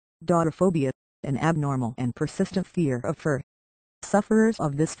Doraphobia, an abnormal and persistent fear of fur. Sufferers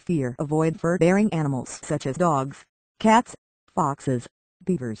of this fear avoid fur-bearing animals such as dogs, cats, foxes,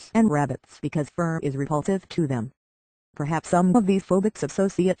 beavers and rabbits because fur is repulsive to them. Perhaps some of these phobics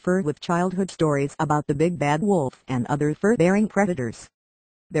associate fur with childhood stories about the big bad wolf and other fur-bearing predators.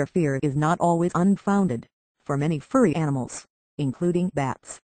 Their fear is not always unfounded, for many furry animals, including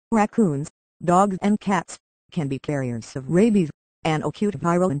bats, raccoons, dogs and cats, can be carriers of rabies, an acute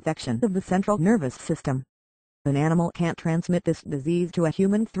viral infection of the central nervous system. An animal can't transmit this disease to a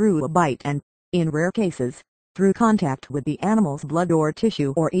human through a bite and, in rare cases, through contact with the animal's blood or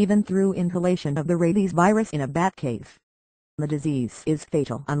tissue or even through inhalation of the rabies virus in a bat cave. The disease is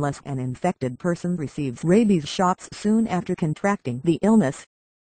fatal unless an infected person receives rabies shots soon after contracting the illness.